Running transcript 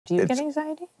Do you get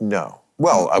anxiety? No.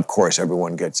 Well, of course,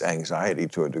 everyone gets anxiety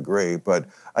to a degree, but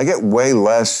I get way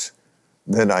less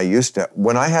than I used to.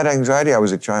 When I had anxiety, I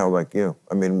was a child like you.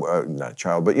 I mean, not a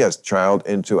child, but yes, child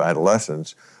into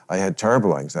adolescence. I had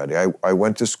terrible anxiety. I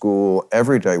went to school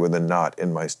every day with a knot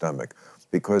in my stomach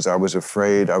because I was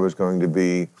afraid I was going to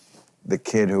be the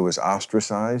kid who was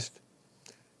ostracized.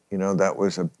 You know, that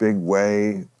was a big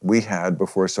way we had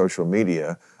before social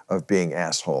media of being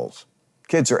assholes.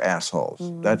 Kids are assholes.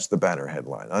 That's the banner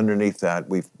headline. Underneath that,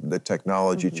 the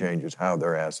technology changes how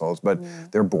they're assholes, but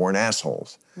they're born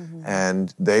assholes.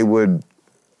 And there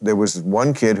was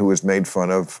one kid who was made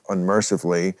fun of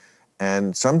unmercifully,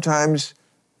 and sometimes,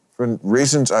 for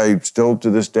reasons I still to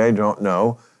this day don't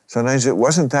know, sometimes it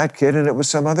wasn't that kid and it was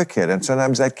some other kid, and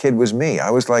sometimes that kid was me. I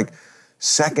was like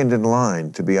second in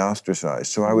line to be ostracized,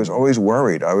 so I was always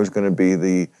worried I was going to be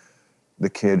the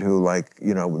kid who, like,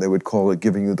 you know, they would call it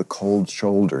giving you the cold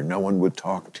shoulder. No one would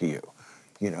talk to you,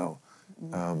 you know.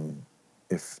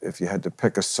 If you had to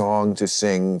pick a song to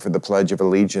sing for the Pledge of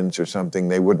Allegiance or something,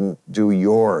 they wouldn't do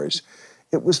yours.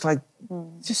 It was like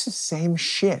just the same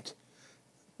shit.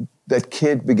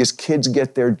 Because kids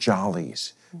get their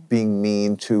jollies being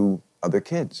mean to other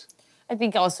kids. I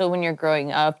think also when you're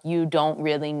growing up, you don't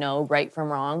really know right from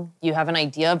wrong. You have an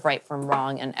idea of right from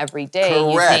wrong, and every day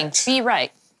you think, be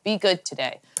right. Be good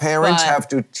today. Parents have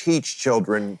to teach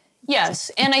children. Yes,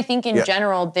 and I think in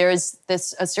general there's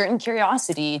a certain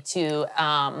curiosity to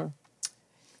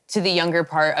the younger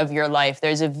part of your life.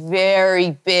 There's a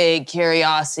very big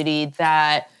curiosity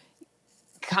that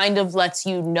kind of lets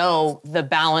you know the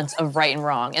balance of right and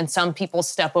wrong. And some people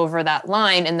step over that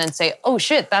line and then say, "Oh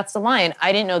shit, that's the line.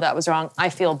 I didn't know that was wrong. I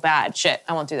feel bad. Shit,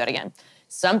 I won't do that again."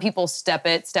 Some people step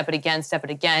it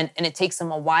again, and it takes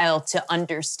them a while to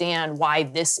understand why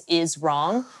this is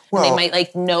wrong. Well, and they might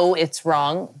like know it's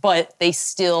wrong, but they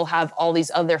still have all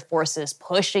these other forces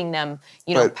pushing them,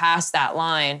 you know, past that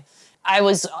line. I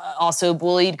was also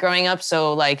bullied growing up,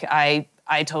 so like I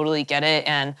totally get it,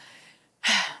 and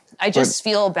I just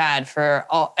feel bad for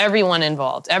everyone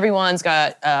involved. Everyone's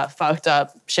got fucked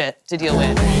up shit to deal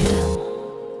with.